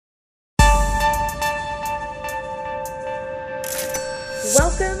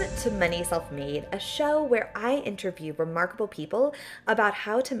Welcome to Money Self-Made, a show where I interview remarkable people about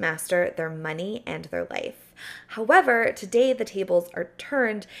how to master their money and their life. However, today the tables are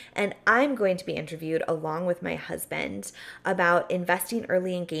turned and I'm going to be interviewed along with my husband about investing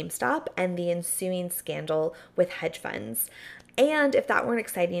early in GameStop and the ensuing scandal with hedge funds. And if that weren't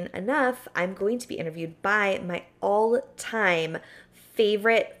exciting enough, I'm going to be interviewed by my all-time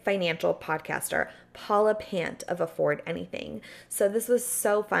favorite financial podcaster, Paula Pant of Afford Anything. So this was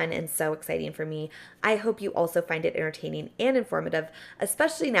so fun and so exciting for me. I hope you also find it entertaining and informative,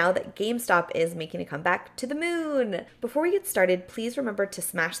 especially now that GameStop is making a comeback to the moon. Before we get started, please remember to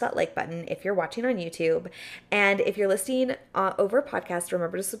smash that like button if you're watching on YouTube. And if you're listening over a podcast,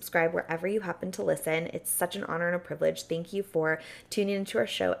 remember to subscribe wherever you happen to listen. It's such an honor and a privilege. Thank you for tuning into our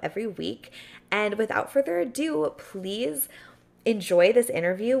show every week. And without further ado, please enjoy this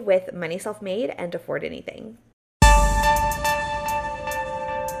interview with Money Self-Made and Afford Anything.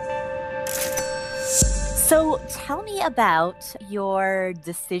 So tell me about your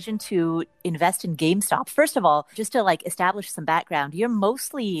decision to invest in GameStop. First of all, just to establish some background, you're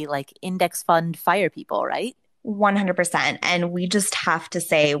mostly index fund fire people, right? 100%. And we just have to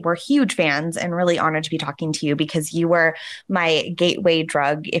say we're huge fans and really honored to be talking to you because you were my gateway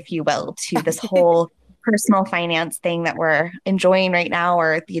drug, if you will, to this whole personal finance thing that we're enjoying right now,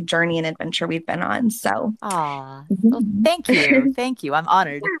 or the journey and adventure we've been on. So, well, thank you. Thank you. I'm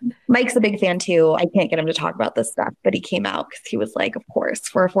honored. Yeah. Mike's a big fan too. I can't get him to talk about this stuff, but he came out because he was like, of course,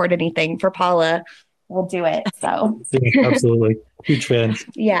 for Afford Anything, for Paula, we'll do it. So absolutely. Huge fan.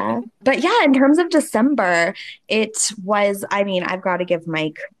 Yeah. But yeah, in terms of December, it was, I've got to give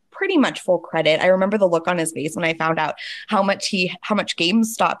Mike pretty much full credit. I remember the look on his face when I found out how much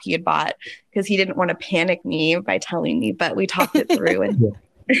GameStop he had bought, because he didn't want to panic me by telling me, but we talked it through. And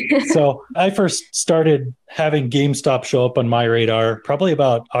So I first started having GameStop show up on my radar probably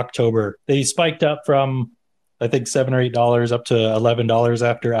about October. They spiked up from, I think, $7 or $8 up to $11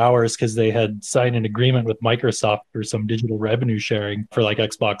 after hours because they had signed an agreement with Microsoft for some digital revenue sharing for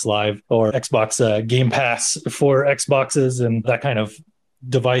Xbox Live or Xbox Game Pass for Xboxes and that kind of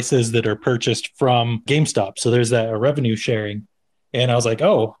devices that are purchased from GameStop. So there's that revenue sharing. And I was like,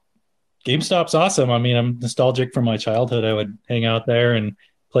 oh, GameStop's awesome. I'm nostalgic from my childhood. I would hang out there and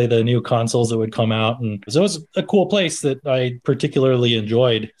play the new consoles that would come out. And so it was a cool place that I particularly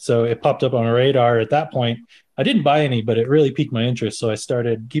enjoyed. So it popped up on my radar at that point. I didn't buy any, but it really piqued my interest. So I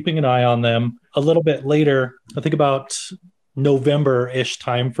started keeping an eye on them. A little bit later, I think about November-ish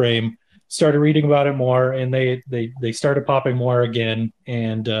timeframe, started reading about it more, and they started popping more again,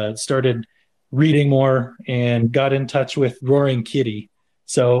 and started reading more and got in touch with Roaring Kitty.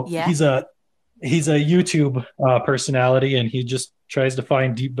 So yeah. he's a YouTube personality, and he just tries to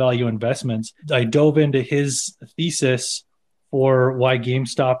find deep value investments. I dove into his thesis for why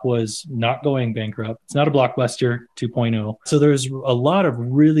GameStop was not going bankrupt. It's not a Blockbuster 2.0. So there's a lot of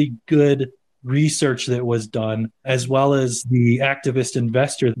really good research that was done, as well as the activist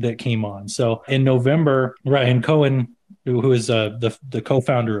investor that came on. So in November, Ryan Cohen, who is the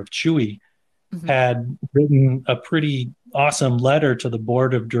co-founder of Chewy, had written a pretty awesome letter to the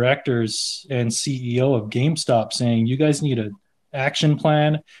board of directors and CEO of GameStop saying, you guys need an action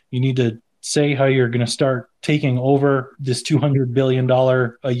plan. You need to say how you're going to start taking over this $200 billion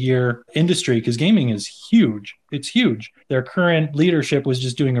a year industry, because gaming is huge. It's huge. Their current leadership was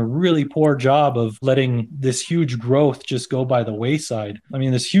just doing a really poor job of letting this huge growth just go by the wayside.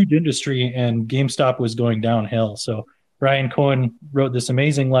 This huge industry, and GameStop was going downhill. So Ryan Cohen wrote this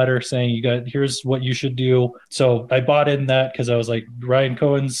amazing letter saying, here's what you should do. So I bought in that because I was like, Ryan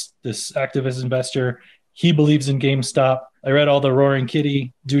Cohen's this activist investor. He believes in GameStop. I read all the Roaring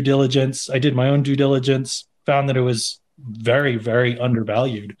Kitty due diligence. I did my own due diligence, found that it was very, very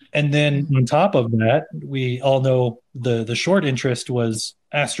undervalued. And then on top of that, we all know the short interest was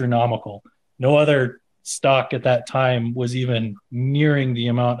astronomical. No other stock at that time was even nearing the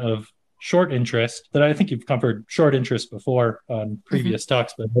amount of short interest that I think you've covered short interest before on previous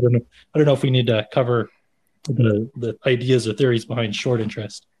talks, but I don't know if we need to cover the ideas or theories behind short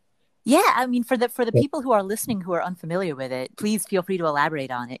interest. Yeah, for the people who are listening who are unfamiliar with it, please feel free to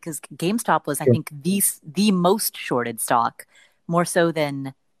elaborate on it, because GameStop was, I think, the most shorted stock, more so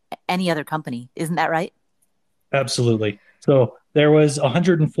than any other company. Isn't that right? Absolutely. So there was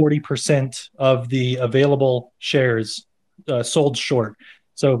 140% of the available shares sold short.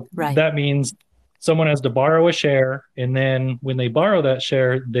 So that means someone has to borrow a share, and then when they borrow that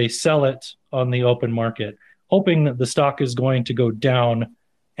share, they sell it on the open market, hoping that the stock is going to go down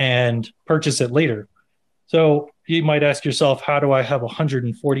and purchase it later. So you might ask yourself, how do I have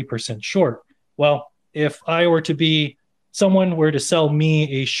 140% short? Well, if I were to be someone were to sell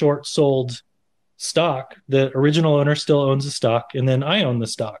me a short sold stock, the original owner still owns the stock, and then I own the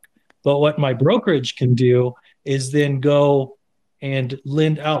stock. But what my brokerage can do is then go and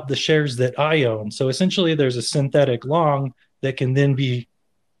lend out the shares that I own. So essentially, there's a synthetic long that can then be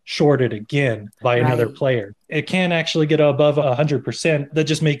shorted again by another player. It can actually get above 100%. That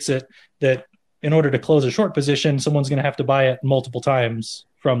just makes it that in order to close a short position, someone's going to have to buy it multiple times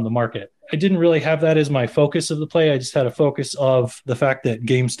from the market. I didn't really have that as my focus of the play. I just had a focus of the fact that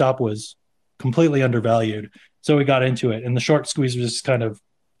GameStop was completely undervalued. So we got into it, and the short squeeze was just kind of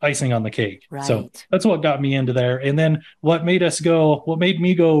icing on the cake. So that's what got me into there. And then what made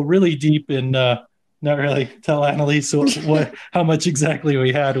me go really deep and not really tell Annalise how much exactly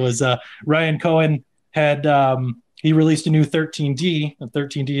we had was Ryan Cohen had he released a new 13D. A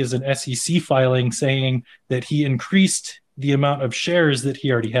 13D is an SEC filing saying that he increased the amount of shares that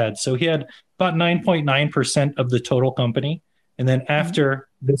he already had. So he had about 9.9% of the total company. And then after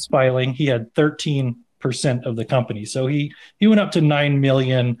this filing, he had 13% of the company. So he went up to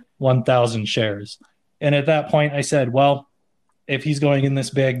 9,001,000 shares. And at that point, I said, well, if he's going in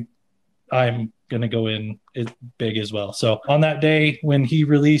this big, I'm going to go in big as well. So on that day when he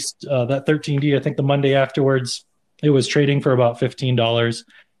released that 13D, I think the Monday afterwards, it was trading for about $15.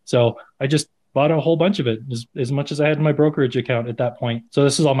 So I just bought a whole bunch of it, as much as I had in my brokerage account at that point. So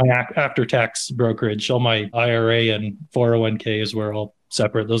this is all my after-tax brokerage. All my IRA and 401ks were all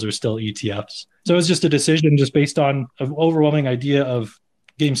separate. Those are still ETFs. So it was just a decision just based on an overwhelming idea of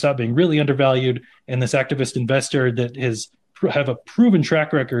GameStop being really undervalued and this activist investor that have a proven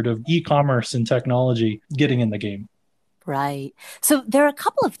track record of e-commerce and technology getting in the game. Right. So there are a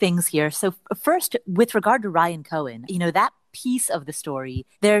couple of things here. So first, with regard to Ryan Cohen, that piece of the story,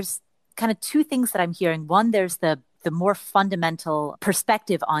 there's kind of two things that I'm hearing. One, there's the more fundamental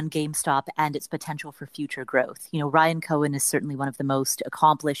perspective on GameStop and its potential for future growth. Ryan Cohen is certainly one of the most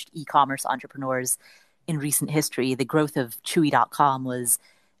accomplished e-commerce entrepreneurs in recent history. The growth of Chewy.com was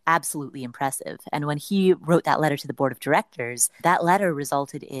absolutely impressive. And when he wrote that letter to the board of directors, that letter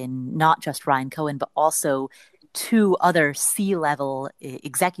resulted in not just Ryan Cohen, but also two other C-level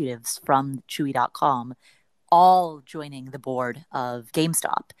executives from Chewy.com all joining the board of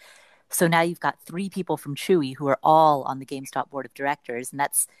GameStop. So now you've got three people from Chewy who are all on the GameStop board of directors, and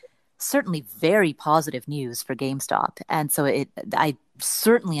that's certainly very positive news for GameStop. And so I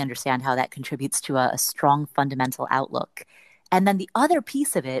certainly understand how that contributes to a strong fundamental outlook. And then the other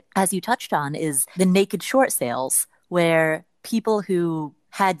piece of it, as you touched on, is the naked short sales, where people who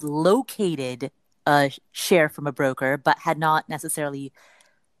had located a share from a broker but had not necessarily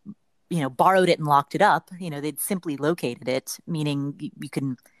borrowed it and locked it up, they'd simply located it, meaning you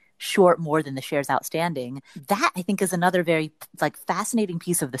can short more than the shares outstanding. That, I think, is another very fascinating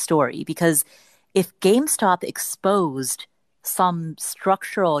piece of the story, because if GameStop exposed some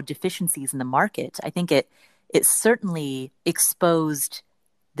structural deficiencies in the market, I think it certainly exposed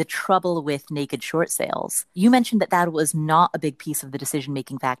the trouble with naked short sales. You mentioned that was not a big piece of the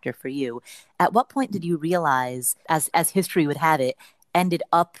decision-making factor for you. At what point did you realize, as history would have it, ended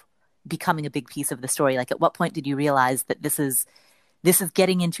up becoming a big piece of the story? At what point did you realize that this is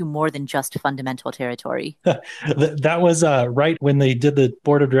getting into more than just fundamental territory? That was right when they did the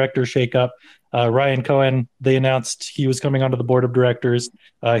board of directors shakeup. Ryan Cohen, they announced he was coming onto the board of directors.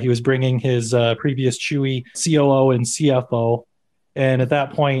 He was bringing his previous Chewy COO and CFO. And at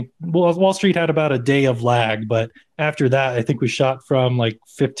that point, Wall Street had about a day of lag. But after that, I think we shot from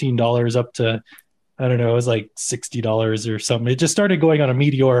 $15 up to, I don't know, it was $60 or something. It just started going on a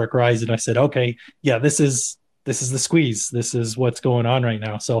meteoric rise. And I said, okay, yeah, this is the squeeze. This is what's going on right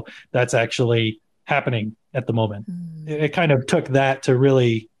now. So that's actually happening at the moment. It kind of took that to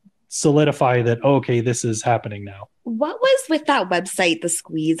really solidify that, okay, this is happening now. What was with that website, The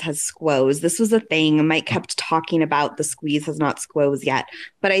Squeeze Has Squoze? This was a thing. Mike kept talking about the squeeze has not squoze yet,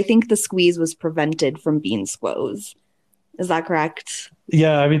 but I think the squeeze was prevented from being squoze. Is that correct?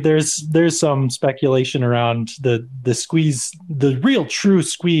 Yeah, I mean, there's some speculation around the squeeze. The real true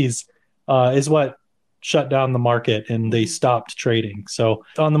squeeze is what shut down the market and they stopped trading. So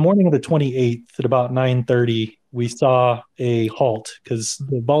on the morning of the 28th at about 9:30, we saw a halt because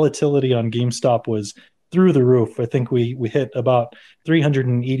the volatility on GameStop was through the roof. I think we hit about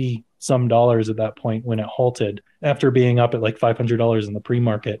 $380 some at that point when it halted after being up at $500 in the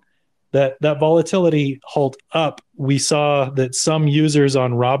pre-market. That volatility halt up, we saw that some users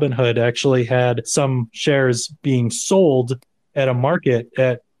on Robinhood actually had some shares being sold at a market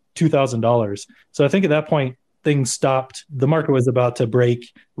at $2,000. So I think at that point, things stopped. The market was about to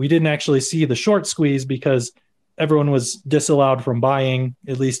break. We didn't actually see the short squeeze because everyone was disallowed from buying,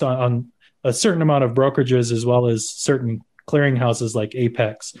 at least on a certain amount of brokerages, as well as certain clearinghouses like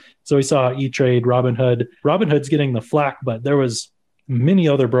Apex. So we saw E-Trade, Robinhood. Robinhood's getting the flack, but there was many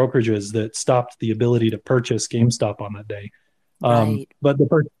other brokerages that stopped the ability to purchase GameStop on that day. Right. But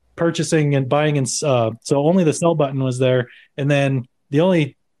the purchasing and buying, and so only the sell button was there. And then the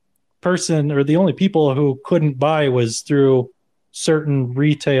only person or the only people who couldn't buy was through certain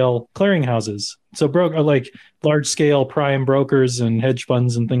retail clearinghouses. So like large scale prime brokers and hedge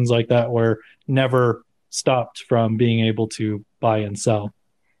funds and things like that were never stopped from being able to buy and sell.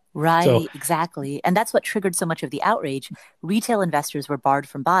 Right, So- exactly. And that's what triggered so much of the outrage. Retail investors were barred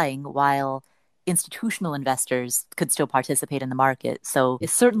from buying while institutional investors could still participate in the market. So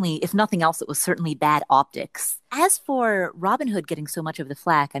it's certainly, if nothing else, it was certainly bad optics. As for Robinhood getting so much of the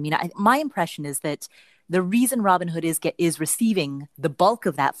flack, I mean, my impression is that the reason Robinhood is receiving the bulk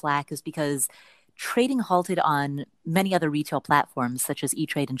of that flack is because trading halted on many other retail platforms such as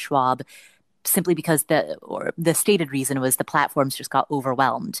E-Trade and Schwab, simply because the stated reason was the platforms just got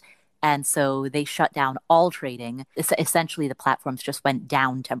overwhelmed. And so they shut down all trading. Essentially, the platforms just went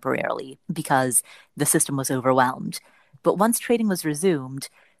down temporarily because the system was overwhelmed. But once trading was resumed,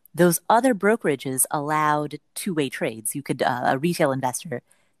 those other brokerages allowed two-way trades. You could, a retail investor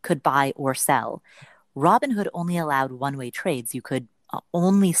could buy or sell. Robinhood only allowed one-way trades. You could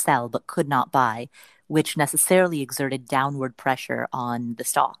only sell but could not buy, which necessarily exerted downward pressure on the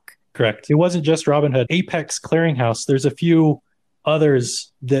stock. Correct. It wasn't just Robinhood. Apex Clearinghouse, there's a few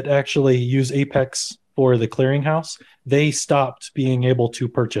others that actually use Apex for the clearinghouse. They stopped being able to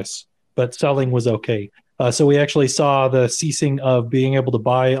purchase, but selling was okay. So we actually saw the ceasing of being able to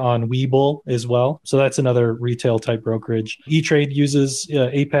buy on Webull as well. So that's another retail type brokerage. E-Trade uses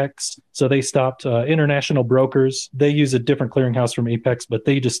Apex, so they stopped. International Brokers, they use a different clearinghouse from Apex, but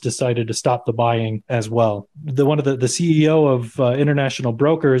they just decided to stop the buying as well. The CEO of International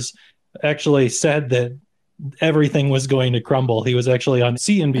Brokers actually said that everything was going to crumble. He was actually on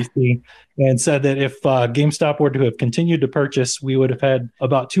CNBC and said that if GameStop were to have continued to purchase, we would have had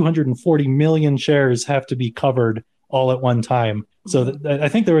about 240 million shares have to be covered all at one time. So I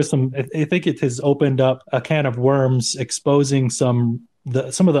think there was I think it has opened up a can of worms, exposing some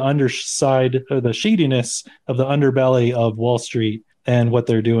of the underside or the shadiness of the underbelly of Wall Street and what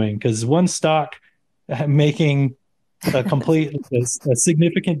they're doing. Because one stock making a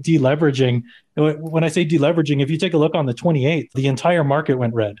significant deleveraging. When I say deleveraging, if you take a look on the 28th, the entire market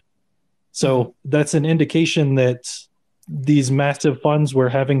went red. So that's an indication that these massive funds were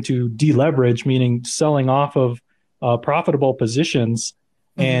having to deleverage, meaning selling off of profitable positions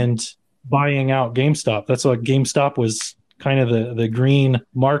and buying out GameStop. That's what GameStop was kind of the green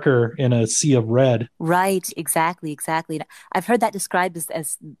marker in a sea of red. Right, exactly. I've heard that described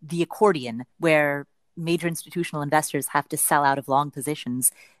as the accordion, where major institutional investors have to sell out of long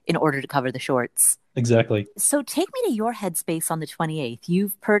positions in order to cover the shorts. Exactly. So take me to your headspace on the 28th.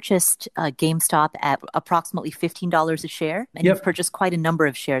 You've purchased GameStop at approximately $15 a share, and you've purchased quite a number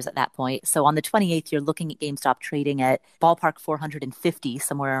of shares at that point. So on the 28th, you're looking at GameStop trading at ballpark 450,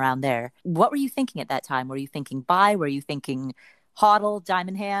 somewhere around there. What were you thinking at that time? Were you thinking buy? Were you thinking hodl,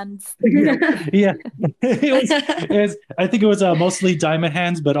 diamond hands? Yeah, I think it was mostly diamond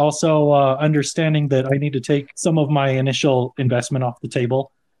hands, but also understanding that I need to take some of my initial investment off the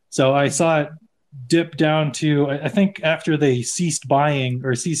table. So I saw it dip down to, I think after they ceased buying,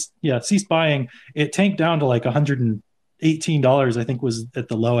 it tanked down to like $118, I think was at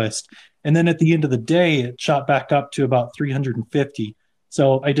the lowest. And then at the end of the day, it shot back up to about 350.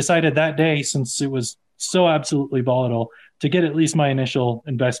 So I decided that day, since it was so absolutely volatile, to get at least my initial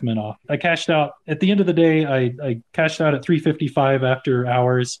investment off. I cashed out at the end of the day. I cashed out at 355 after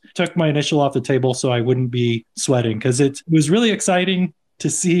hours, took my initial off the table so I wouldn't be sweating, because it was really exciting to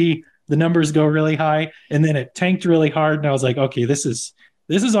see the numbers go really high, and then it tanked really hard. And I was like, okay, this is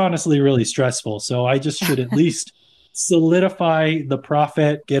honestly really stressful. So I just should at least solidify the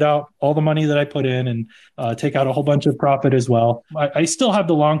profit, get out all the money that I put in, and take out a whole bunch of profit as well. I still have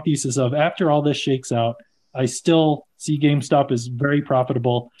the long thesis of, after all this shakes out, I still see GameStop is very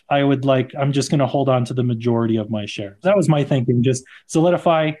profitable. I'm just going to hold on to the majority of my shares. That was my thinking. Just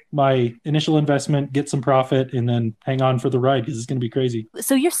solidify my initial investment, get some profit, and then hang on for the ride, because it's going to be crazy.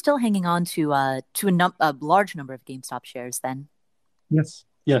 So you're still hanging on to a large number of GameStop shares then? Yes.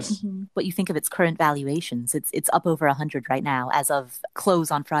 What you think of its current valuations? It's up over 100 right now as of close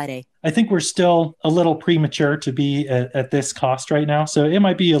on Friday. I think we're still a little premature to be at this cost right now. So it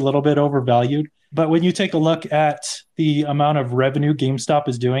might be a little bit overvalued. But when you take a look at the amount of revenue GameStop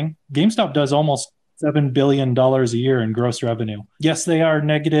is doing, GameStop does almost $7 billion a year in gross revenue. Yes, they are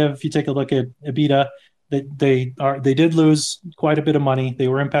negative. If you take a look at EBITDA, They did lose quite a bit of money. They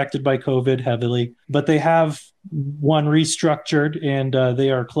were impacted by COVID heavily, but they have one restructured, and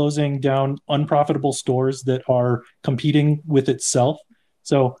they are closing down unprofitable stores that are competing with itself.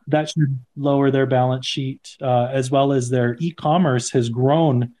 So that should lower their balance sheet, as well as their e-commerce has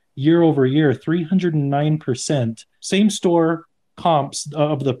grown year over year, 309%. Same store comps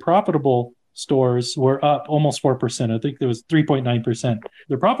of the profitable stores were up almost 4%. I think there was 3.9%.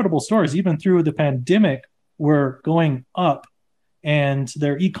 The profitable stores, even through the pandemic, were going up, and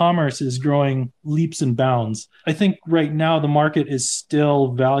their e-commerce is growing leaps and bounds. I think right now the market is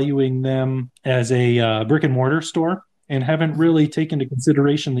still valuing them as a brick and mortar store and haven't really taken into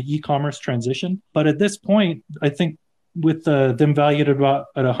consideration the e-commerce transition. But at this point, I think with them valued at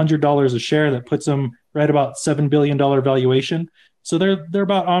 $100 a share, that puts them right about $7 billion valuation. So they're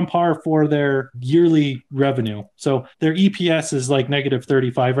about on par for their yearly revenue. So their EPS is like negative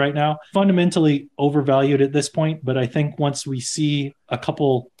 35 right now. Fundamentally overvalued at this point, but I think once we see a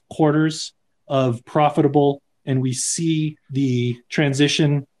couple quarters of profitable and we see the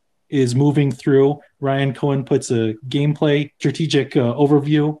transition is moving through, Ryan Cohen puts a gameplay strategic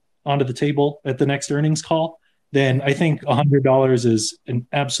overview onto the table at the next earnings call, then I think $100 is an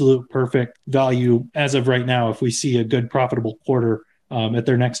absolute perfect value as of right now if we see a good profitable quarter at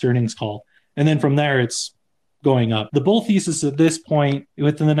their next earnings call. And then from there, it's going up. The bull thesis at this point,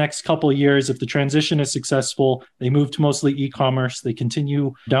 within the next couple of years, if the transition is successful, they move to mostly e-commerce, they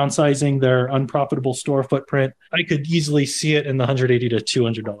continue downsizing their unprofitable store footprint, I could easily see it in the $180 to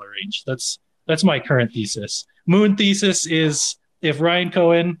 $200 range. That's my current thesis. Moon thesis is if Ryan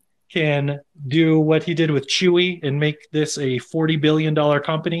Cohen can do what he did with Chewy and make this a $40 billion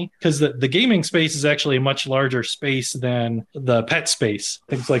company, because the gaming space is actually a much larger space than the pet space.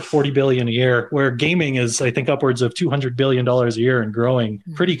 I think it's like $40 billion a year, where gaming is, I think, upwards of $200 billion a year and growing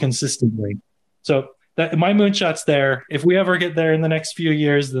pretty consistently. So my moonshot's there. If we ever get there in the next few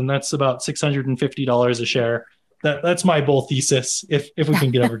years, then that's about $650 a share. That's my bull thesis, if we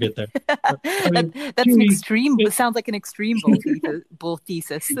can ever get there. I mean, that's Chewy, an extreme. It sounds like an extreme bull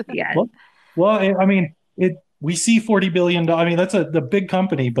thesis. Yeah. Well, I mean, we see $40 billion. I mean, that's the big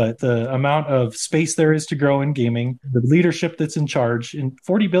company, but the amount of space there is to grow in gaming, the leadership that's in charge, and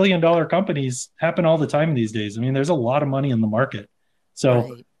 $40 billion companies happen all the time these days. I mean, there's a lot of money in the market. So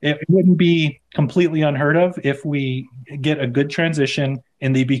right. It wouldn't be completely unheard of if we get a good transition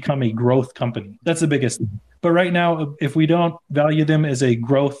and they become a growth company. That's the biggest thing. But right now, if we don't value them as a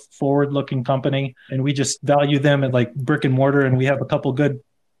growth forward-looking company and we just value them at like brick and mortar and we have a couple good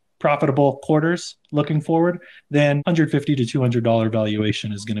profitable quarters looking forward, then $150 to $200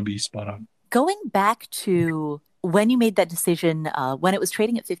 valuation is going to be spot on. Going back to when you made that decision, when it was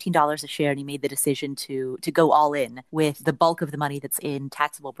trading at $15 a share and you made the decision to go all in with the bulk of the money that's in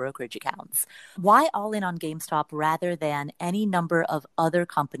taxable brokerage accounts, why all in on GameStop rather than any number of other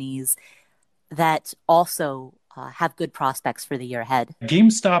companies that also have good prospects for the year ahead?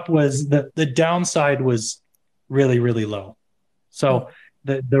 GameStop was the downside was really, really low. So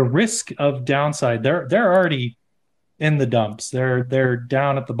the risk of downside, they're already in the dumps. They're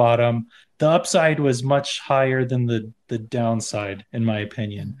down at the bottom. The upside was much higher than the downside, in my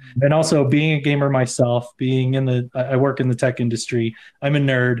opinion. And also, being a gamer myself, I work in the tech industry. I'm a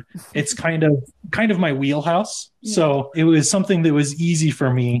nerd. It's kind of my wheelhouse. Yeah. So it was something that was easy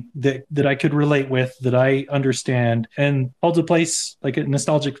for me that I could relate with, that I understand, and holds a place, like a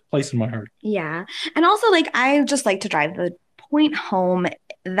nostalgic place in my heart. Yeah, and also I just like to drive the point home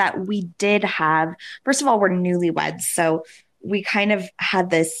that we did have. First of all, we're newlyweds, so we kind of had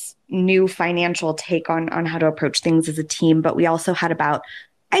this new financial take on how to approach things as a team, but we also had about,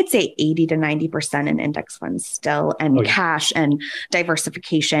 I'd say 80 to 90% in index funds still, and cash and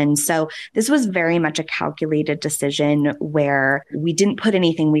diversification. So this was very much a calculated decision where we didn't put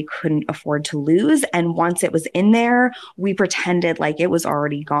anything we couldn't afford to lose. And once it was in there, we pretended like it was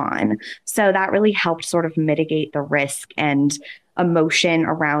already gone. So that really helped sort of mitigate the risk and emotion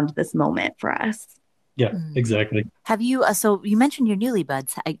around this moment for us. Yeah, exactly. Have you, so you mentioned your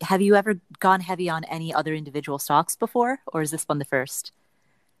newlyweds. Have you ever gone heavy on any other individual stocks before, or is this one the first?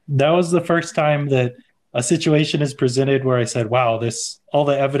 That was the first time that a situation is presented where I said, wow, all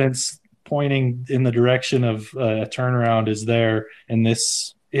the evidence pointing in the direction of a turnaround is there. And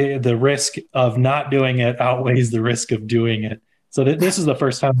the risk of not doing it outweighs the risk of doing it. So this is the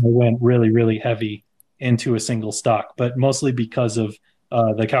first time I went really, really heavy into a single stock, but mostly because of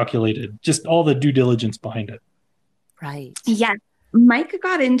the calculated, just all the due diligence behind it. Right. Yeah. Mike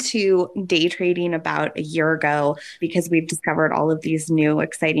got into day trading about a year ago because we've discovered all of these new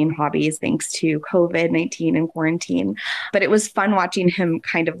exciting hobbies thanks to COVID-19 and quarantine. But it was fun watching him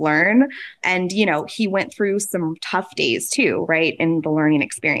kind of learn. And, he went through some tough days too, right? In the learning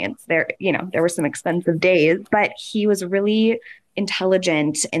experience. There were some expensive days, but he was really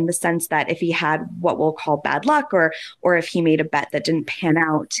intelligent in the sense that if he had what we'll call bad luck or if he made a bet that didn't pan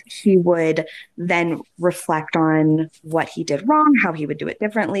out, he would then reflect on what he did wrong, how he would do it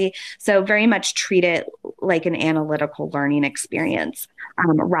differently. So very much treat it like an analytical learning experience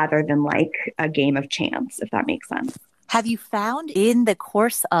rather than like a game of chance, if that makes sense. Have you found in the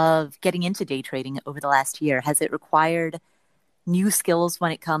course of getting into day trading over the last year, has it required new skills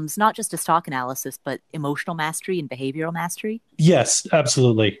when it comes not just to stock analysis, but emotional mastery and behavioral mastery? Yes,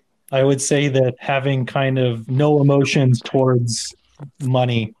 absolutely. I would say that having kind of no emotions towards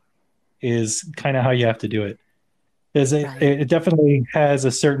money is kind of how you have to do it. Because it definitely has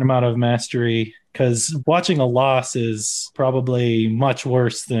a certain amount of mastery, because watching a loss is probably much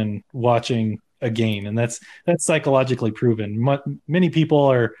worse than watching a gain. And that's psychologically proven. Many people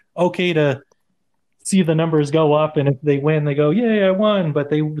are okay to see the numbers go up, and if they win, they go, "Yay, I won!" But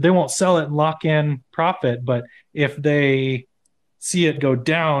they won't sell it and lock in profit. But if they see it go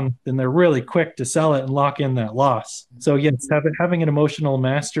down, then they're really quick to sell it and lock in that loss. So yes, having an emotional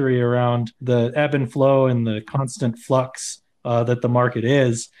mastery around the ebb and flow and the constant flux that the market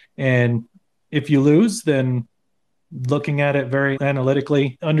is, and if you lose, then looking at it very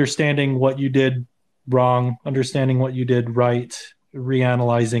analytically, understanding what you did wrong, understanding what you did right,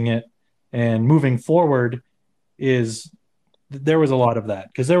 reanalyzing it, and moving forward there was a lot of that,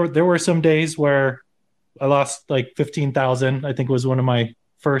 because there were some days where I lost like 15,000. I think was one of my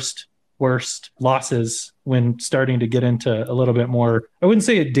first worst losses when starting to get into a little bit more. I wouldn't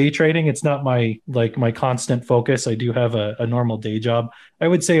say day trading. It's not my constant focus. I do have a normal day job. I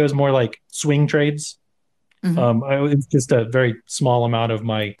would say it was more like swing trades. Mm-hmm. It's just a very small amount of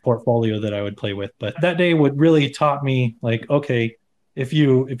my portfolio that I would play with. But that day would really taught me like, okay, if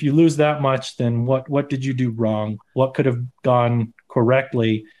you lose that much, then what did you do wrong? What could have gone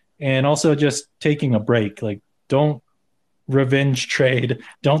correctly? And also just taking a break. Like, don't revenge trade.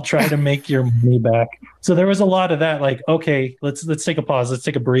 Don't try to make your money back. So there was a lot of that. Like, okay, let's take a pause. Let's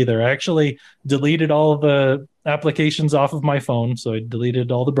take a breather. I actually deleted all of the applications off of my phone. So I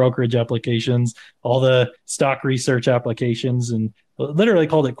deleted all the brokerage applications, all the stock research applications, and literally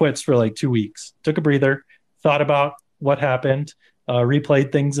called it quits for like 2 weeks. Took a breather, thought about what happened,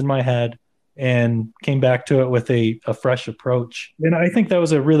 replayed things in my head, and came back to it with a fresh approach. And I think that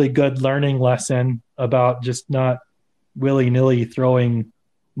was a really good learning lesson about just not willy-nilly throwing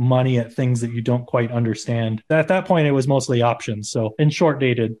money at things that you don't quite understand. At that point, it was mostly options, so and short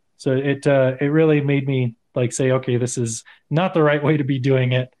dated. So it really made me like say, okay, this is not the right way to be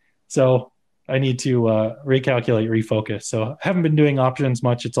doing it. So I need to recalculate, refocus. So I haven't been doing options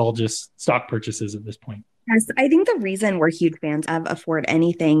much. It's all just stock purchases at this point. Yes, I think the reason we're huge fans of Afford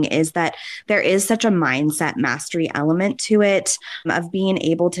Anything is that there is such a mindset mastery element to it, of being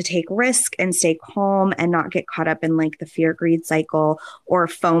able to take risk and stay calm and not get caught up in like the fear greed cycle, or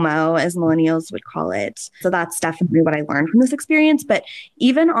FOMO, as millennials would call it. So that's definitely what I learned from this experience. But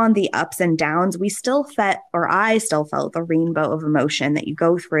even on the ups and downs, I still felt the rainbow of emotion that you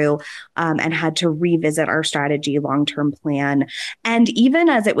go through, and had to revisit our strategy, long-term plan. And even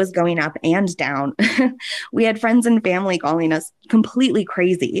as it was going up and down, we had friends and family calling us completely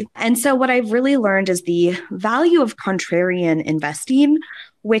crazy. And so what I've really learned is the value of contrarian investing,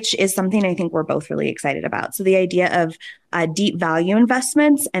 which is something I think we're both really excited about. So the idea of deep value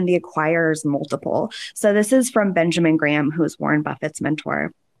investments and the acquirer's multiple. So this is from Benjamin Graham, who is Warren Buffett's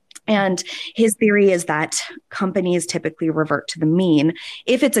mentor. And his theory is that companies typically revert to the mean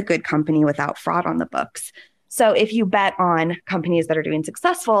if it's a good company without fraud on the books. So if you bet on companies that are doing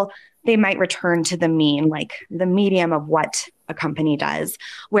successful, they might return to the mean, like the medium of what a company does.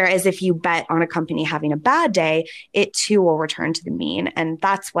 Whereas if you bet on a company having a bad day, it too will return to the mean. And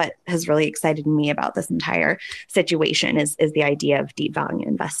that's what has really excited me about this entire situation is the idea of deep value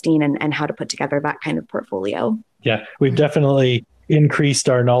investing and how to put together that kind of portfolio. Yeah, we've definitely increased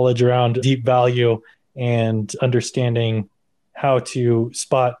our knowledge around deep value and understanding how to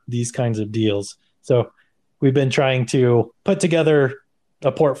spot these kinds of deals. So we've been trying to put together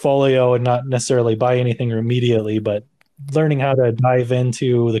a portfolio and not necessarily buy anything immediately, but learning how to dive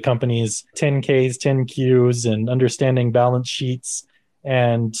into the company's 10Ks, 10Qs, and understanding balance sheets,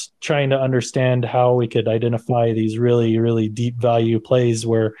 and trying to understand how we could identify these really, really deep value plays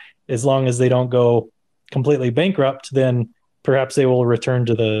where, as long as they don't go completely bankrupt, then perhaps they will return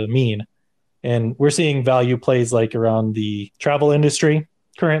to the mean. And we're seeing value plays like around the travel industry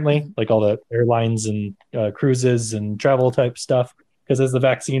currently, like all the airlines and cruises and travel type stuff. Because as the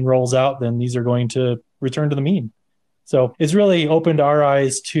vaccine rolls out, then these are going to return to the mean. So it's really opened our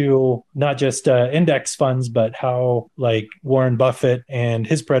eyes to not just index funds, but how like Warren Buffett and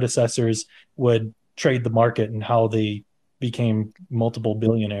his predecessors would trade the market and how they became multiple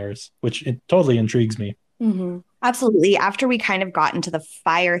billionaires, which it totally intrigues me. Mm-hmm. Absolutely. After we kind of got into the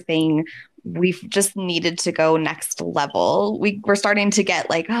fire thing, we've just needed to go next level. We're starting to get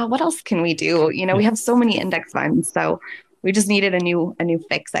like, oh, what else can we do? You know, we have so many index funds, so we just needed a new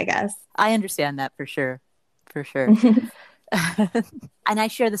fix, I guess. I understand that for sure. For sure. And I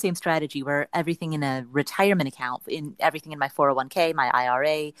share the same strategy where everything in a retirement account, in everything in my 401k, my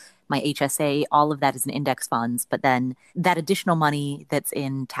IRA, my HSA, all of that is in index funds. But then that additional money that's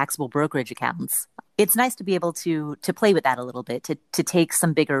in taxable brokerage accounts, it's nice to be able to play with that a little bit, to take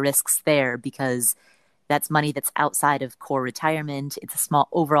some bigger risks there, because that's money that's outside of core retirement. It's a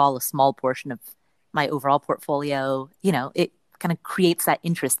small portion of my overall portfolio. You know, it kind of creates that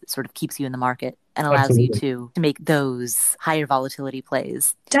interest that sort of keeps you in the market and allows Absolutely. you to make those higher volatility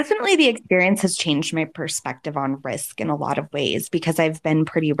plays. Definitely the experience has changed my perspective on risk in a lot of ways, because I've been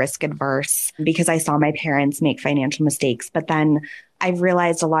pretty risk adverse because I saw my parents make financial mistakes. But then I've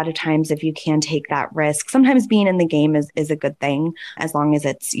realized a lot of times if you can take that risk, sometimes being in the game is a good thing, as long as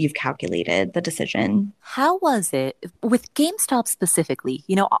you've calculated the decision. How was it with GameStop specifically?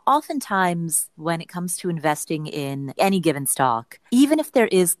 You know, oftentimes when it comes to investing in any given stock, even if there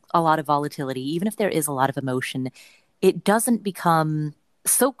is a lot of volatility, even if there is a lot of emotion, it doesn't become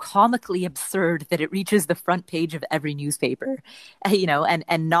so comically absurd that it reaches the front page of every newspaper, you know,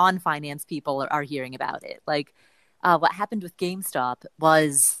 and non-finance people are hearing about it. Like, what happened with GameStop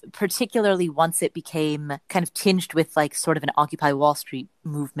was, particularly once it became kind of tinged with like sort of an Occupy Wall Street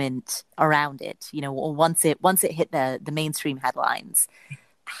movement around it, you know, once it hit the mainstream headlines,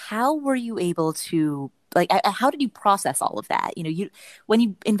 how were you able to, like, how did you process all of that? You know, when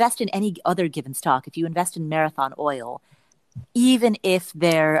you invest in any other given stock, if you invest in Marathon Oil, even if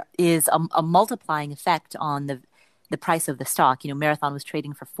there is a multiplying effect on the price of the stock, you know, Marathon was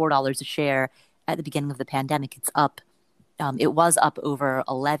trading for $4 a share at the beginning of the pandemic. It's up. It was up over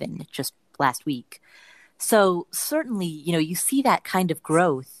 11 just last week. So certainly, you know, you see that kind of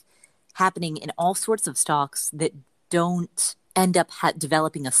growth happening in all sorts of stocks that don't end up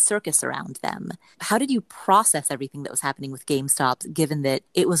developing a circus around them. How did you process everything that was happening with GameStop, given that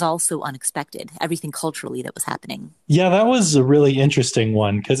it was all so unexpected, everything culturally that was happening? Yeah, that was a really interesting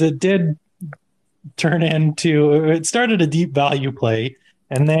one because it did it started a deep value play.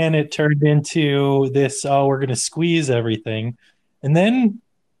 And then it turned into this, oh, we're going to squeeze everything. And then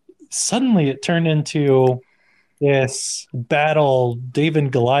suddenly it turned into this battle, David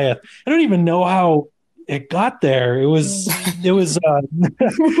and Goliath. I don't even know how it got there. It was,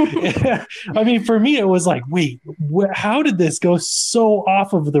 I mean, for me, it was like, wait, how did this go so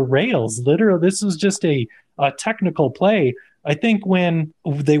off of the rails? Literally, this was just a technical play. I think when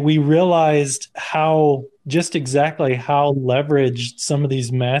we realized just exactly how leveraged some of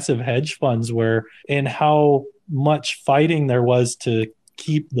these massive hedge funds were and how much fighting there was to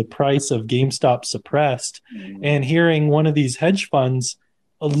keep the price of GameStop suppressed, and hearing one of these hedge funds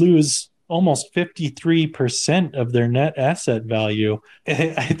lose almost 53% of their net asset value,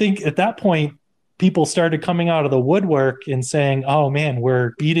 I think at that point, people started coming out of the woodwork and saying, oh man,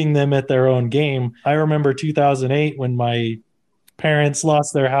 we're beating them at their own game. I remember 2008 when my parents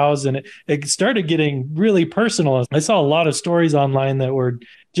lost their house and it started getting really personal. I saw a lot of stories online that were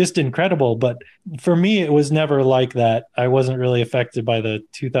just incredible, but for me, it was never like that. I wasn't really affected by the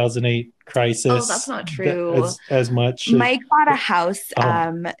 2008 crisis. Oh, that's not true. As much. Mike bought a house.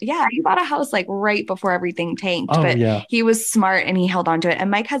 He bought a house like right before everything tanked, but he was smart and he held on to it.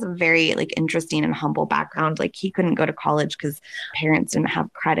 And Mike has a very like interesting and humble background. Like he couldn't go to college because parents didn't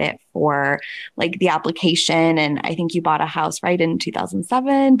have credit for like the application. And I think you bought a house right in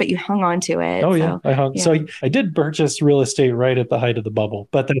 2007, but you hung on to it. Oh, yeah. I hung. Yeah. So I did purchase real estate right at the height of the bubble,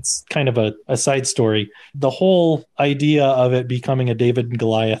 but that's kind of a side story. The whole idea of it becoming a David and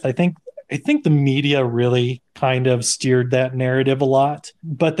Goliath, I think the media really kind of steered that narrative a lot,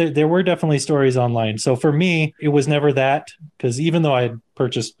 but there were definitely stories online. So for me, it was never that, because even though I had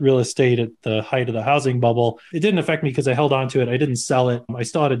purchased real estate at the height of the housing bubble, it didn't affect me because I held on to it. I didn't sell it. I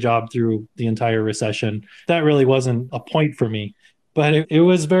still had a job through the entire recession. That really wasn't a point for me, but it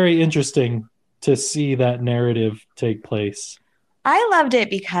was very interesting to see that narrative take place. I loved it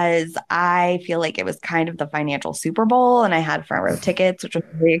because I feel like it was kind of the financial Super Bowl and I had front row tickets, which was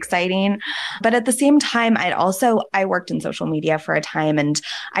really exciting. But at the same time, I worked in social media for a time and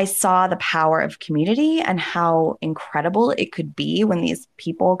I saw the power of community and how incredible it could be when these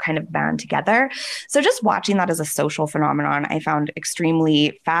people kind of band together. So just watching that as a social phenomenon, I found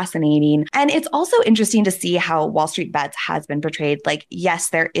extremely fascinating. And it's also interesting to see how Wall Street Bets has been portrayed. Like, yes,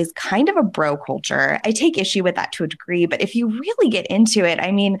 there is kind of a bro culture. I take issue with that to a degree, but if you really get into it,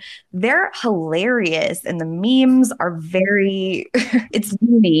 I mean, they're hilarious and the memes are very, it's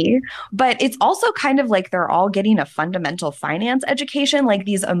funny, but it's also kind of like they're all getting a fundamental finance education. Like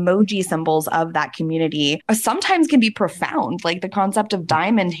these emoji symbols of that community sometimes can be profound, like the concept of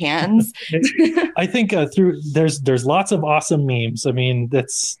diamond hands. I think there's lots of awesome memes. I mean,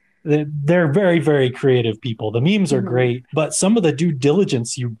 they're very, very creative people. The memes are great, but some of the due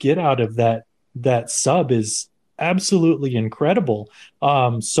diligence you get out of that sub is absolutely incredible.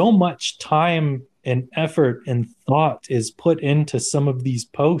 So much time and effort and thought is put into some of these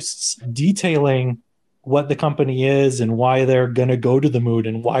posts detailing what the company is and why they're going to go to the moon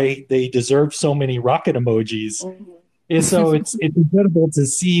and why they deserve so many rocket emojis. And so it's incredible to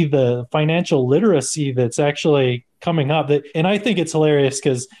see the financial literacy that's actually coming up. And I think it's hilarious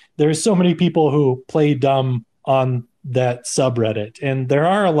because there's so many people who play dumb on that subreddit. And there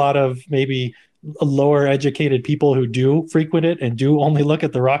are a lot of maybe lower educated people who do frequent it and do only look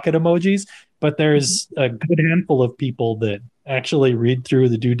at the rocket emojis. But there's a good handful of people that actually read through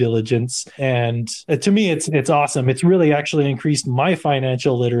the due diligence. And to me, it's awesome. It's really actually increased my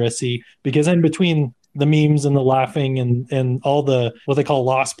financial literacy because in between the memes and the laughing and all the what they call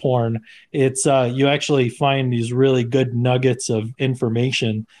lost porn, it's you actually find these really good nuggets of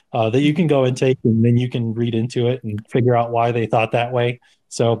information that you can go and take, and then you can read into it and figure out why they thought that way.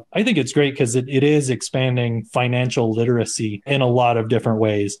 So I think it's great because it is expanding financial literacy in a lot of different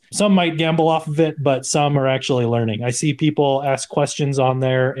ways. Some might gamble off of it, but some are actually learning. I see people ask questions on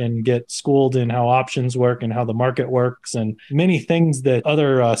there and get schooled in how options work and how the market works and many things that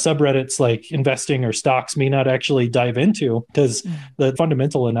other subreddits like investing or stocks may not actually dive into, because the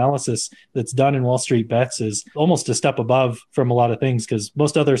fundamental analysis that's done in Wall Street Bets is almost a step above from a lot of things, because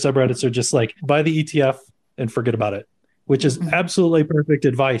most other subreddits are just like, buy the ETF and forget about it, which is absolutely perfect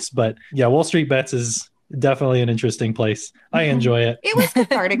advice. But yeah, Wall Street Bets is definitely an interesting place. I enjoy it. It was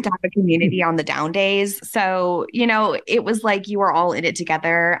cathartic to have a community on the down days. So, it was like you were all in it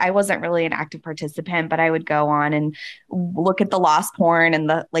together. I wasn't really an active participant, but I would go on and look at the lost porn and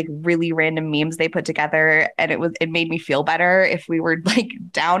the like really random memes they put together. And it made me feel better if we were like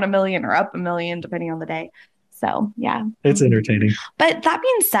down 1 million or up 1 million, depending on the day. So, yeah. It's entertaining. But that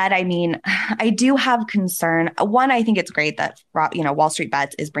being said, I mean, I do have concern. One, I think it's great that, Wall Street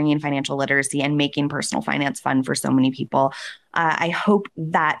Bets is bringing financial literacy and making personal finance fun for so many people. I hope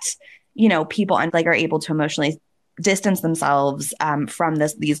that, people are able to emotionally distance themselves from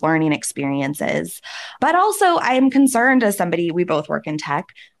these learning experiences. But also, I am concerned as somebody, we both work in tech.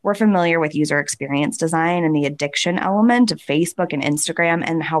 We're familiar with user experience design and the addiction element of Facebook and Instagram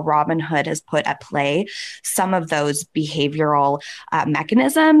and how Robinhood has put at play some of those behavioral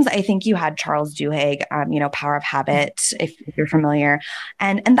mechanisms. I think you had Charles Duhigg, Power of Habit, if you're familiar.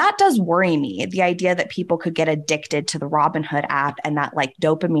 And that does worry me, the idea that people could get addicted to the Robinhood app and that like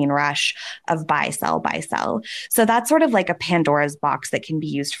dopamine rush of buy, sell, buy, sell. So that's sort of like a Pandora's box that can be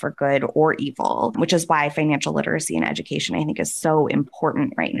used for good or evil, which is why financial literacy and education, I think, is so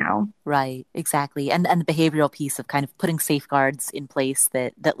important right now. Right, exactly. And the behavioral piece of kind of putting safeguards in place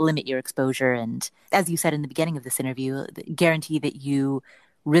that limit your exposure. And as you said in the beginning of this interview, guarantee that you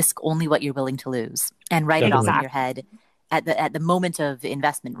risk only what you're willing to lose and write it off in your head. At the moment of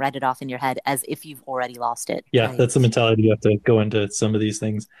investment, write it off in your head as if you've already lost it. Yeah, right? That's the mentality you have to go into some of these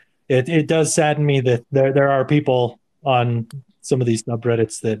things. It does sadden me that there are people on some of these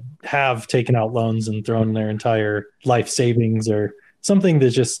subreddits that have taken out loans and thrown their entire life savings or something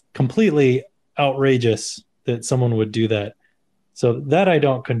that's just completely outrageous that someone would do that. So that I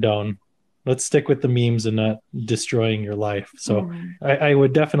don't condone. Let's stick with the memes and not destroying your life. So I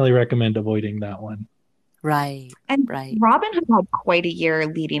would definitely recommend avoiding that one. Right. And right. Robinhood had quite a year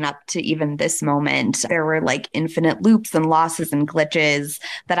leading up to even this moment. There were like infinite loops and losses and glitches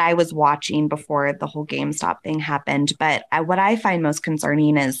that I was watching before the whole GameStop thing happened. But what I find most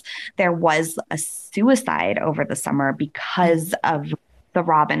concerning is there was a suicide over the summer because of the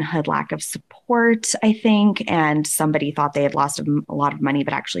Robinhood lack of support, I think. And somebody thought they had lost a lot of money,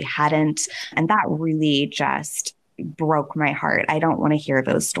 but actually hadn't. And that really just broke my heart. I don't want to hear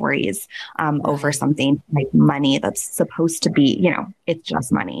those stories over something like money that's supposed to be, it's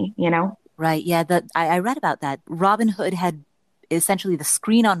just money, Right. Yeah. I read about that. Robinhood had essentially the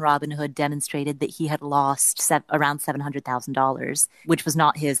screen on Robinhood demonstrated that he had lost around $700,000, which was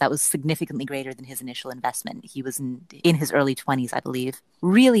not his. That was significantly greater than his initial investment. He was in his early 20s, I believe.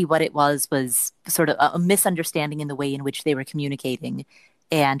 Really what it was sort of a misunderstanding in the way in which they were communicating.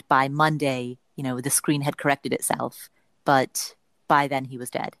 And by Monday, the screen had corrected itself. But by then he was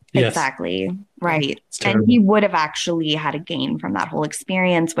dead. Yes. Exactly. Right. And he would have actually had a gain from that whole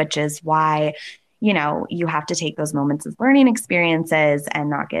experience, which is why, you have to take those moments as learning experiences and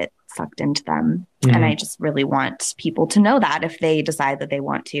not get sucked into them. Mhm. And I just really want people to know that if they decide that they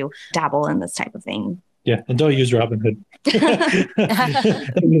want to dabble in this type of thing. Yeah. And don't use Robinhood.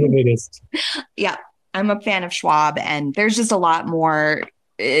 That'd be the latest. Yeah. I'm a fan of Schwab, and there's just a lot more.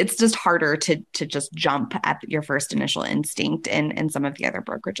 It's just harder to just jump at your first initial instinct in some of the other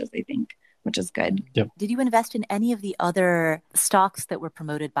brokerages, I think, which is good. Yep. Did you invest in any of the other stocks that were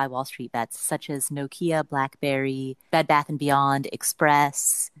promoted by Wall Street Bets, such as Nokia, BlackBerry, Bed Bath & Beyond,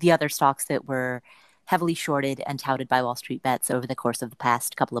 Express, the other stocks that were heavily shorted and touted by Wall Street Bets over the course of the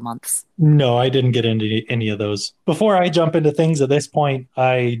past couple of months? No, I didn't get into any of those. Before I jump into things at this point,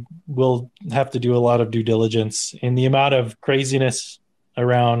 I will have to do a lot of due diligence. In the amount of craziness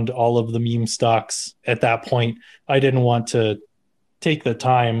around all of the meme stocks at that point, I didn't want to take the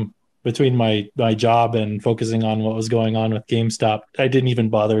time between my job and focusing on what was going on with GameStop. I didn't even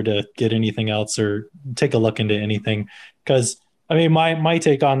bother to get anything else or take a look into anything, because I mean, my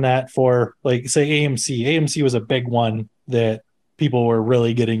take on that, for like, say, AMC was a big one that people were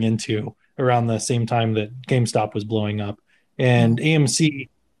really getting into around the same time that GameStop was blowing up. And AMC,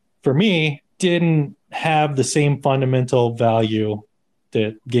 for me, didn't have the same fundamental value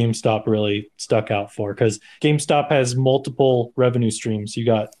that GameStop really stuck out for, because GameStop has multiple revenue streams. You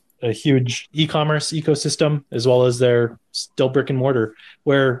got a huge e-commerce ecosystem, as well as their still brick and mortar,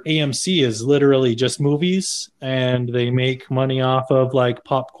 where AMC is literally just movies, and they make money off of like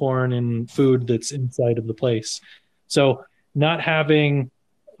popcorn and food that's inside of the place. So not having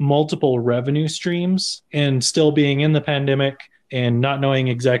multiple revenue streams and still being in the pandemic and not knowing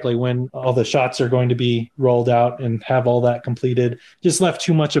exactly when all the shots are going to be rolled out and have all that completed just left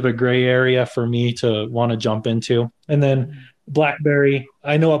too much of a gray area for me to want to jump into. And then BlackBerry,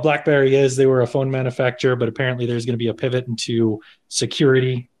 I know what BlackBerry is. They were a phone manufacturer, but apparently there's going to be a pivot into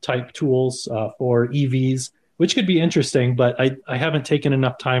security type tools for EVs, which could be interesting, but I haven't taken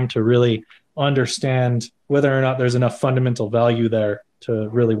enough time to really understand whether or not there's enough fundamental value there to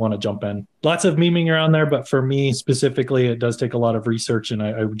really want to jump in. Lots of memeing around there, but for me specifically, it does take a lot of research, and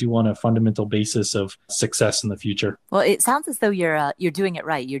I do want a fundamental basis of success in the future. Well, it sounds as though you're doing it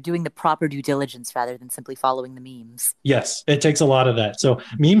right. You're doing the proper due diligence rather than simply following the memes. Yes, it takes a lot of that. So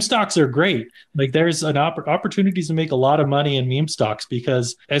meme stocks are great. Like, there's an opportunities to make a lot of money in meme stocks,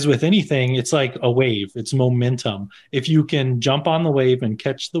 because as with anything, it's like a wave. It's momentum. If you can jump on the wave and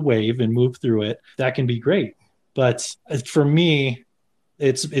catch the wave and move through it, that can be great. But for me,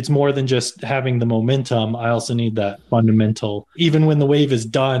 it's more than just having the momentum. I also need that fundamental. Even when the wave is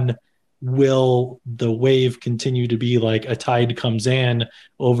done, will the wave continue to be like a tide comes in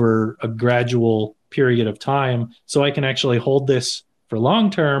over a gradual period of time, so I can actually hold this for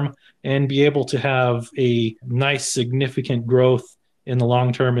long term and be able to have a nice significant growth in the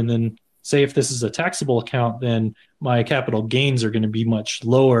long term? And then, say if this is a taxable account, then my capital gains are going to be much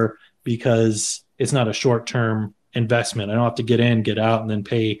lower, because it's not a short-term investment. I don't have to get in, get out, and then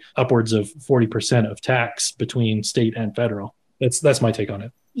pay upwards of 40% of tax between state and federal. That's my take on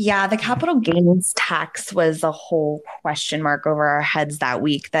it. Yeah, the capital gains tax was a whole question mark over our heads that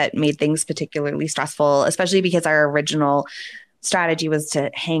week that made things particularly stressful, especially because our original strategy was to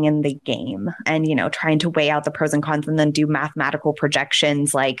hang in the game and, trying to weigh out the pros and cons and then do mathematical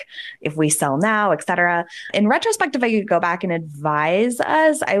projections, like if we sell now, et cetera. In retrospect, if I could go back and advise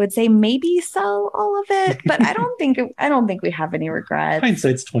us, I would say maybe sell all of it, but I don't think we have any regrets.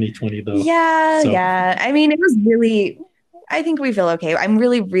 Hindsight's 2020 though. Yeah. I mean, I think we feel okay. I'm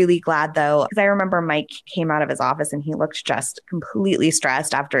really, really glad though, because I remember Mike came out of his office and he looked just completely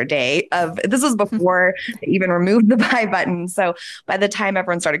stressed after a day of, this was before they even removed the buy button. So by the time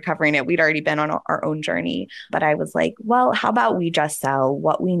everyone started covering it, we'd already been on our own journey. But I was like, well, how about we just sell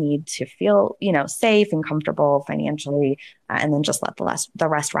what we need to feel, safe and comfortable financially, and then just let the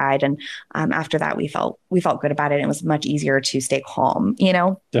rest ride. And after that, we felt good about it. And it was much easier to stay calm,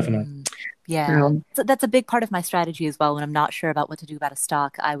 Definitely. Yeah, so that's a big part of my strategy as well. When I'm not sure about what to do about a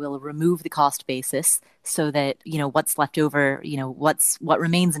stock, I will remove the cost basis so that, what's left over, what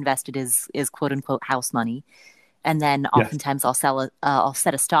remains invested is quote unquote house money. And then oftentimes I'll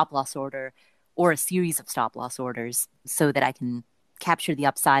set a stop loss order or a series of stop loss orders so that I can capture the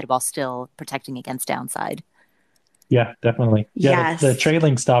upside while still protecting against downside. Yeah, definitely. Yeah, Yes. the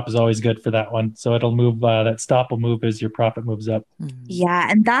trailing stop is always good for that one. So it'll move, that stop will move as your profit moves up. Yeah,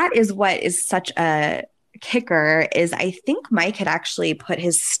 and that is what is such a kicker is I think Mike had actually put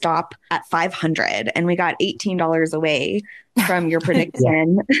his stop at 500 and we got $18 away from your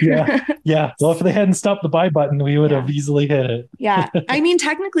prediction. Yeah. Well, if they hadn't stopped the buy button, we would have easily hit it. Yeah. I mean,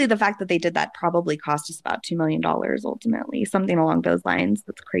 technically, the fact that they did that probably cost us about $2 million ultimately, something along those lines.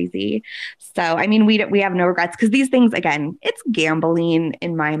 That's crazy. So, I mean, we have no regrets because these things, again, it's gambling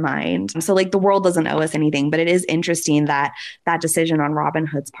in my mind. So, like, the world doesn't owe us anything, but it is interesting that that decision on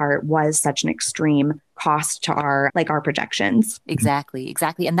Robinhood's part was such an extreme cost to our projections. Exactly.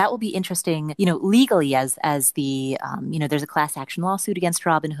 And that will be interesting, legally as the, there's a class action lawsuit against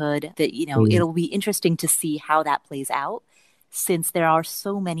Robinhood that, it'll be interesting to see how that plays out since there are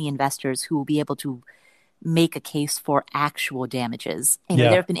so many investors who will be able to make a case for actual damages.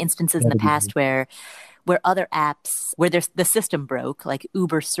 There have been instances in the past where other apps, where the system broke, like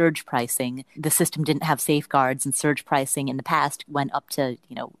Uber surge pricing, the system didn't have safeguards and surge pricing in the past went up to,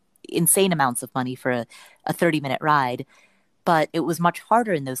 insane amounts of money for a 30-minute ride. But it was much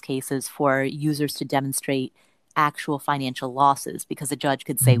harder in those cases for users to demonstrate actual financial losses because a judge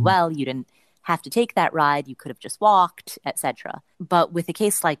could say, well, you didn't have to take that ride, you could have just walked, etc. But with a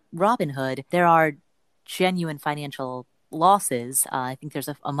case like Robinhood, there are genuine financial losses. I think there's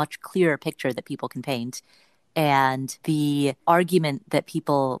a much clearer picture that people can paint. And the argument that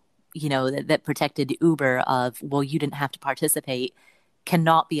people, that protected Uber of, well, you didn't have to participate,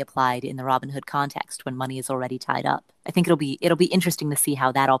 cannot be applied in the Robinhood context when money is already tied up. I think it'll be interesting to see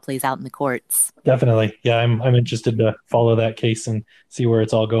how that all plays out in the courts. Definitely. Yeah, I'm interested to follow that case and see where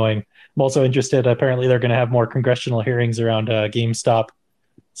it's all going. I'm also interested, apparently they're going to have more congressional hearings around GameStop.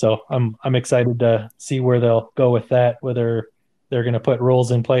 So I'm excited to see where they'll go with that, whether they're going to put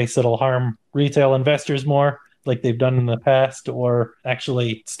rules in place that'll harm retail investors more like they've done in the past, or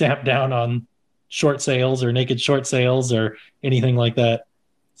actually stamp down on short sales or naked short sales or anything like that.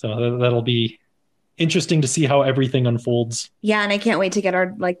 So that'll be interesting to see how everything unfolds. Yeah, and I can't wait to get our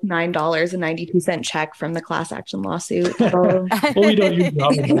 $9.92 check from the class action lawsuit. So. Well, we don't use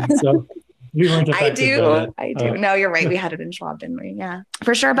Robinhood, so we weren't affected I do. No, you're right. We had it in Schwab, didn't we? Yeah,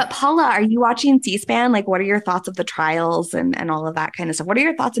 for sure. But Paula, are you watching C-SPAN? Like, what are your thoughts of the trials and all of that kind of stuff? What are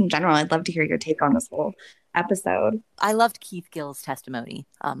your thoughts in general? I'd love to hear your take on this whole episode. I loved Keith Gill's testimony.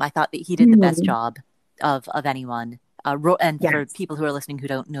 I thought that he did the best job of anyone. For people who are listening who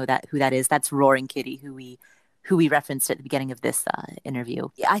don't know who that is, that's Roaring Kitty, who we referenced at the beginning of this interview.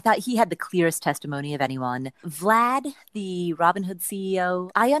 I thought he had the clearest testimony of anyone. Vlad, the Robinhood CEO,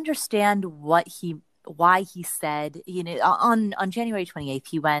 I understand why he said, on January 28th,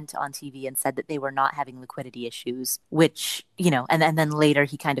 he went on TV and said that they were not having liquidity issues, which, and then later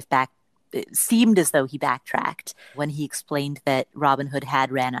he kind of it seemed as though he backtracked when he explained that Robinhood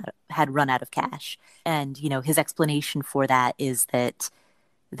had run out of cash. And, his explanation for that is that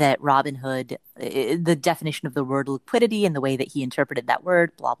Robinhood, the definition of the word liquidity and the way that he interpreted that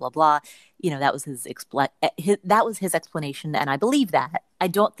word, blah, blah, blah, that was his explanation. And I believe that. I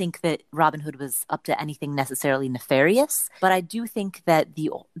don't think that Robinhood was up to anything necessarily nefarious, but I do think that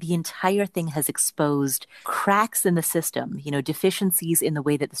the entire thing has exposed cracks in the system, deficiencies in the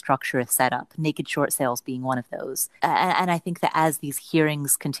way that the structure is set up, naked short sales being one of those. And I think that as these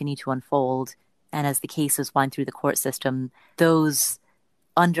hearings continue to unfold and as the cases wind through the court system, those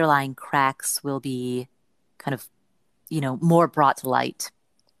underlying cracks will be kind of, more brought to light.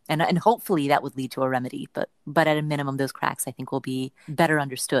 And hopefully that would lead to a remedy. But at a minimum, those cracks, I think, will be better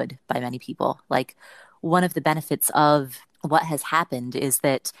understood by many people. Like, one of the benefits of what has happened is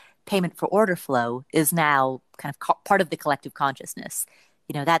that payment for order flow is now kind of part of the collective consciousness.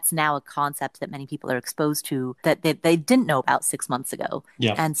 That's now a concept that many people are exposed to that they didn't know about 6 months ago.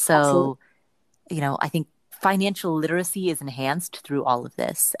 Yeah. And so, absolutely. I think financial literacy is enhanced through all of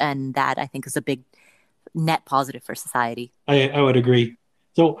this. And that, I think, is a big net positive for society. I would agree.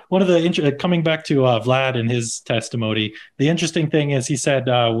 So one of the, coming back to Vlad and his testimony, the interesting thing is he said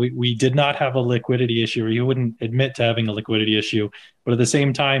we did not have a liquidity issue, or he wouldn't admit to having a liquidity issue. But at the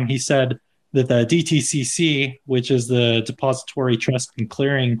same time, he said that the DTCC, which is the Depository Trust and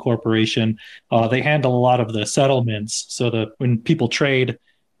Clearing Corporation, they handle a lot of the settlements. So when people trade,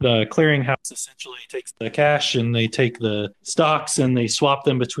 the clearinghouse essentially takes the cash and they take the stocks and they swap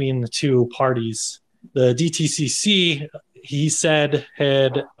them between the two parties. The DTCC, he said,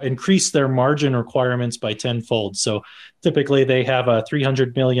 had increased their margin requirements by tenfold. So typically they have a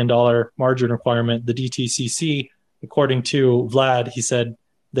 $300 million margin requirement. The DTCC, according to Vlad, he said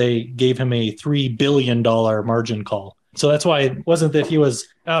they gave him a $3 billion margin call. So that's why it wasn't that he was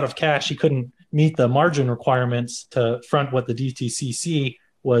out of cash. He couldn't meet the margin requirements to front what the DTCC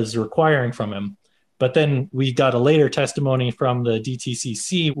was requiring from him. But then we got a later testimony from the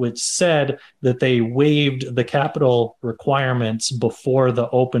DTCC, which said that they waived the capital requirements before the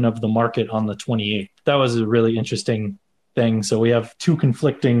open of the market on the 28th. That was a really interesting thing. So we have two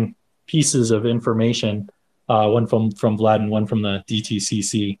conflicting pieces of information, one from Vlad and one from the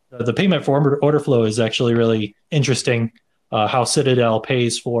DTCC. The payment for order flow is actually really interesting, how Citadel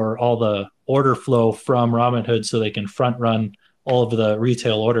pays for all the order flow from Robinhood so they can front run all of the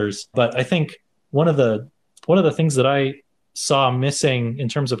retail orders. But I think one of the things that I saw missing in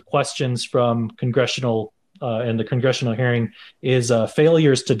terms of questions from congressional and the congressional hearing is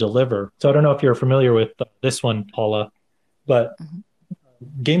failures to deliver. So I don't know if you're familiar with this one, Paula, but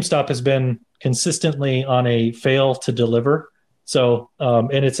GameStop has been consistently on a fail to deliver. So,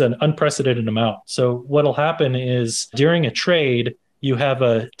 and it's an unprecedented amount. So what'll happen is during a trade, you have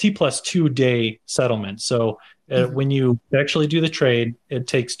a T+2 day settlement. So when you actually do the trade, it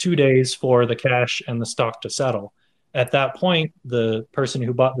takes 2 days for the cash and the stock to settle. At that point, the person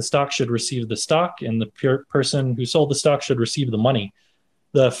who bought the stock should receive the stock, and the person who sold the stock should receive the money.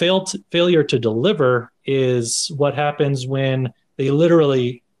 The failure to deliver is what happens when they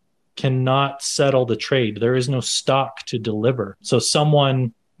literally cannot settle the trade. There is no stock to deliver. So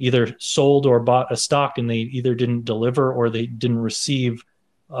someone either sold or bought a stock and they either didn't deliver or they didn't receive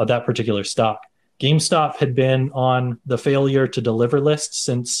that particular stock. GameStop had been on the failure to deliver list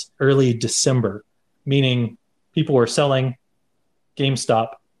since early December, meaning people were selling GameStop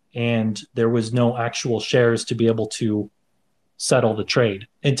and there was no actual shares to be able to settle the trade.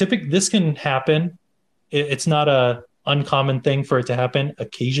 And typically this can happen. It's not a uncommon thing for it to happen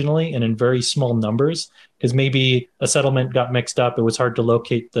occasionally and in very small numbers, because maybe a settlement got mixed up. It was hard to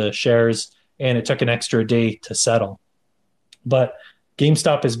locate the shares and it took an extra day to settle. But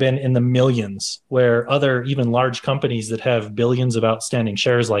GameStop has been in the millions, where other even large companies that have billions of outstanding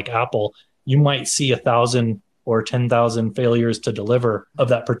shares like Apple, you might see 1,000 or 10,000 failures to deliver of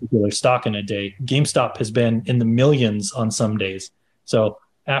that particular stock in a day. GameStop has been in the millions on some days. So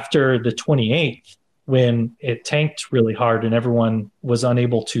after the 28th, when it tanked really hard and everyone was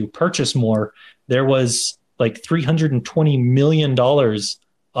unable to purchase more, there was like $320 million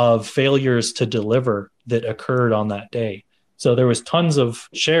of failures to deliver that occurred on that day. So there was tons of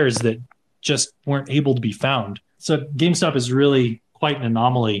shares that just weren't able to be found. So GameStop is really quite an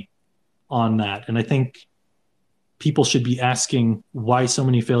anomaly on that. And I think people should be asking why so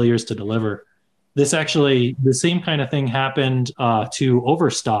many failures to deliver. This actually, the same kind of thing happened to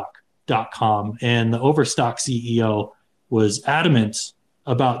Overstock.com. And the Overstock CEO was adamant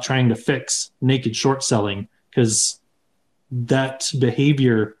about trying to fix naked short selling, because that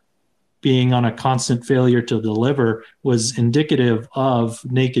behavior, being on a constant failure to deliver, was indicative of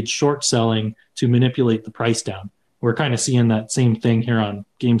naked short selling to manipulate the price down. We're kind of seeing that same thing here on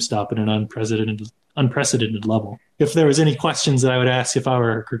GameStop at an unprecedented level. If there was any questions that I would ask if I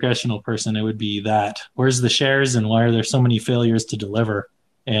were a congressional person, it would be that: where's the shares and why are there so many failures to deliver?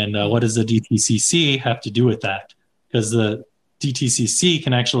 And what does the DTCC have to do with that? Because the DTCC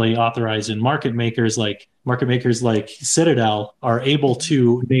can actually authorize, and market makers like Citadel are able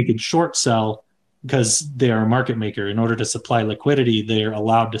to naked short sell because they are a market maker. In order to supply liquidity, they are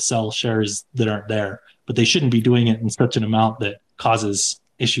allowed to sell shares that aren't there, but they shouldn't be doing it in such an amount that causes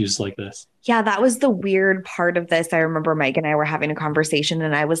issues like this. Yeah, that was the weird part of this. I remember Mike and I were having a conversation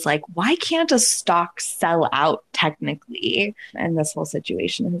and I was like, why can't a stock sell out technically? And this whole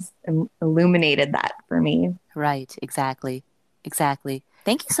situation has illuminated that for me. Right, exactly.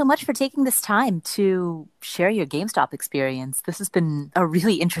 Thank you so much for taking this time to share your GameStop experience. This has been a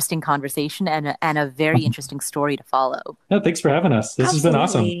really interesting conversation and a very interesting story to follow. Yeah, thanks for having us. This has been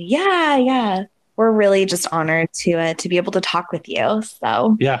awesome. Yeah. We're really just honored to be able to talk with you.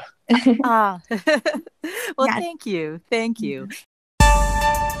 So yeah. Well, Yes. Thank you. Thank you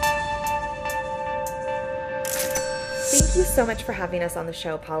so much for having us on the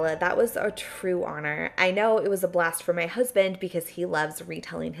show, Paula. That was a true honor. I know it was a blast for my husband because he loves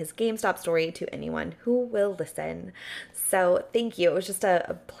retelling his GameStop story to anyone who will listen. So thank you. It was just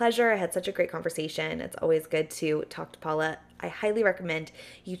a pleasure. I had such a great conversation. It's always good to talk to Paula. I highly recommend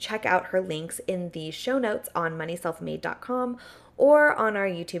you check out her links in the show notes on moneyselfmade.com or on our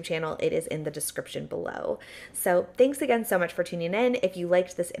YouTube channel. It is in the description below. So thanks again so much for tuning in. If you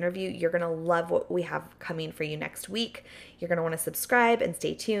liked this interview, you're going to love what we have coming for you next week. You're going to want to subscribe and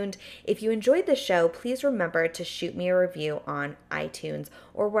stay tuned. If you enjoyed this show, please remember to shoot me a review on iTunes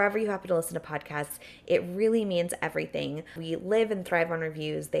or wherever you happen to listen to podcasts. It really means everything. We live and thrive on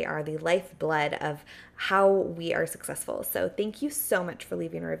reviews. They are the lifeblood of how we are successful. So thank you so much for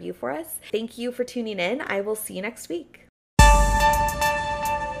leaving a review for us. Thank you for tuning in. I will see you next week.